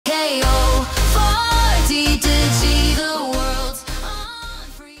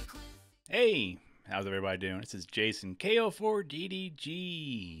How's everybody doing? This is Jason,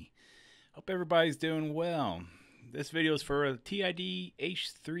 KO4DDG. Hope everybody's doing well. This video is for a TID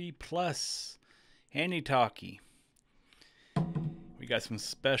H3 Plus handy talkie. We got some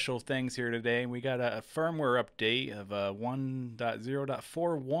special things here today. We got a firmware update of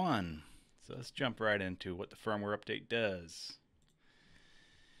 1.0.41. So let's jump right into what the firmware update does.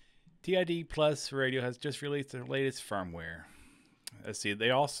 TID Plus Radio has just released their latest firmware. Let's see,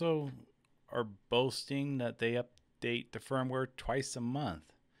 they also are boasting that they update the firmware twice a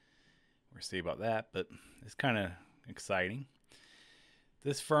month. We'll see about that, but it's kind of exciting.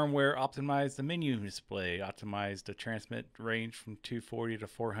 This firmware optimized the menu display, optimized the transmit range from 240 to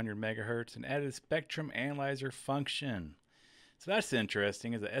 400 megahertz, and added a spectrum analyzer function. So that's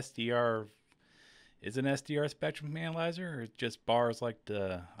interesting. Is an SDR spectrum analyzer, or just bars like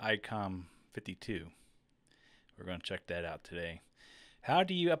the ICOM 52? We're going to check that out today. How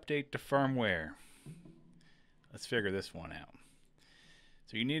do you update the firmware? Let's figure this one out.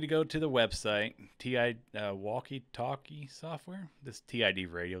 So you need to go to the website, TID walkie-talkie software. This TID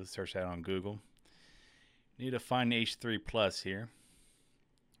radio, search that on Google. You need to find the H3 Plus here.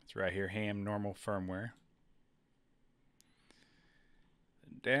 It's right here, ham normal firmware.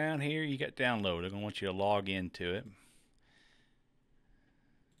 Down here you got download. They're going to want you to log into it.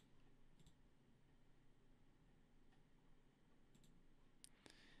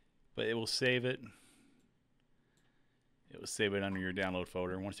 But it will save it. It will save it under your download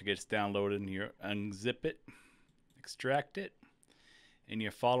folder. Once it gets downloaded, you unzip it, extract it, and you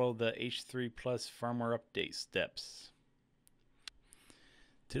follow the H3 Plus firmware update steps.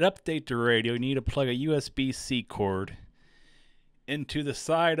 To update the radio, you need to plug a USB-C cord into the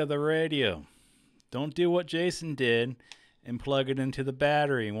side of the radio. Don't do what Jason did and plug it into the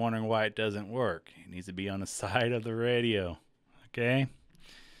battery and wondering why it doesn't work. It needs to be on the side of the radio. Okay?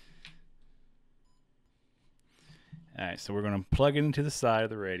 Alright, so we're going to plug it into the side of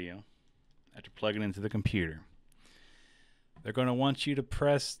the radio after plugging it into the computer. They're going to want you to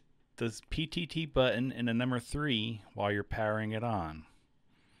press the PTT button and the number 3 while you're powering it on.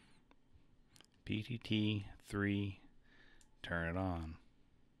 PTT 3, turn it on.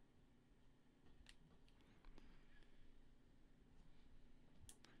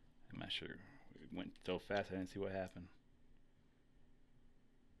 I'm not sure. It went so fast I didn't see what happened.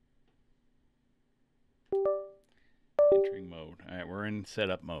 Entering mode. Alright, we're in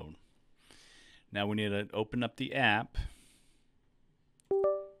setup mode. Now we need to open up the app.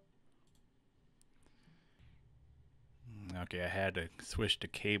 Okay, I had to switch the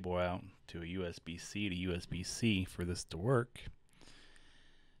cable out to a USB-C to USB-C for this to work.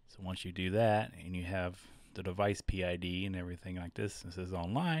 So once you do that and you have the device PID and everything like this, and it says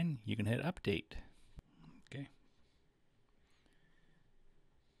online, you can hit update. Okay.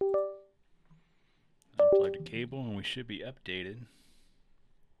 Unplug the cable and we should be updated.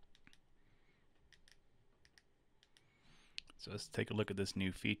 So let's take a look at this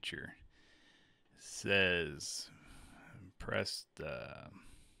new feature. It says press the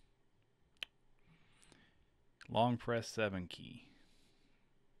long press 7 key.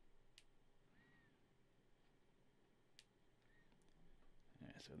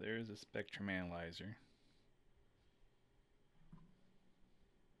 Right, so there's a spectrum analyzer.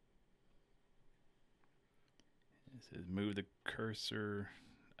 It says move the cursor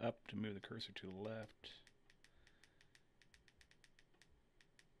up to move the cursor to the left.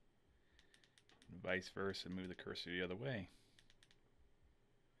 And vice versa, move the cursor the other way.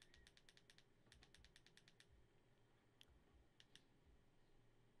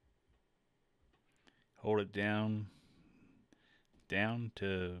 Hold it down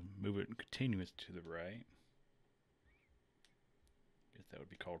to move it continuous to the right. Guess that would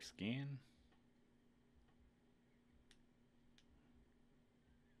be called scan.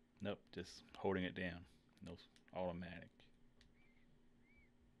 Nope, just holding it down. No, automatic.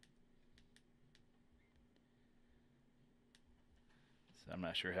 So I'm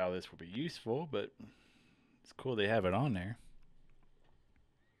not sure how this will be useful, but it's cool they have it on there.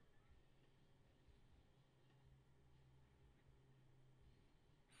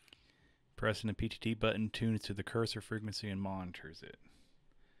 Pressing the PTT button tunes to the cursor frequency and monitors it.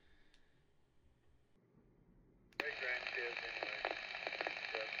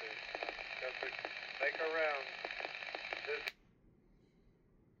 Make a round.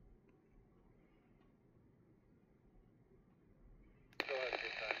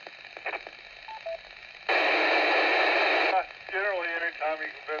 Generally, anytime you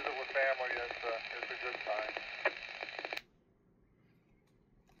can visit with family, it's a good time.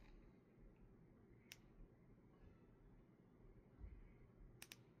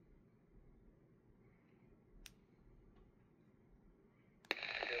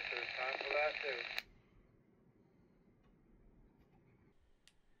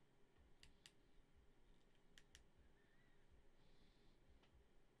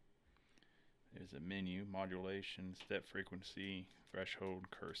 There's a menu, modulation, step frequency,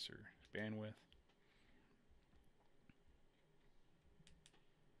 threshold, cursor, bandwidth.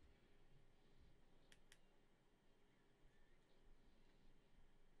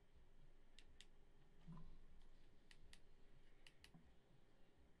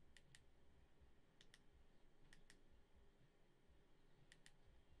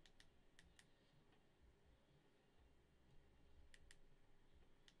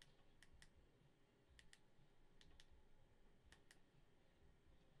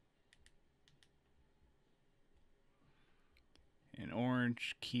 And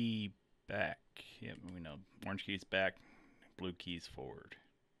orange key back. Yep, we know. Orange key's back, blue key's forward.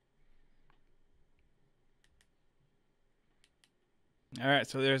 Alright,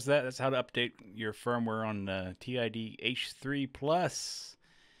 so there's that. That's how to update your firmware on the TID H3 Plus.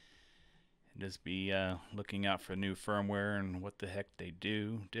 Just be looking out for new firmware and what the heck they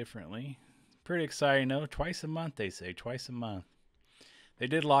do differently. Pretty exciting though. Twice a month, they say. Twice a month. They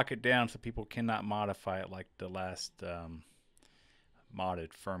did lock it down so people cannot modify it like the last modded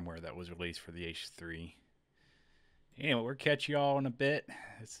firmware that was released for the H3. Anyway, we'll catch you all in a bit.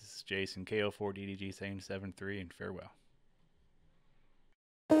 This is Jason, KO4DDG saying 7-3, and farewell.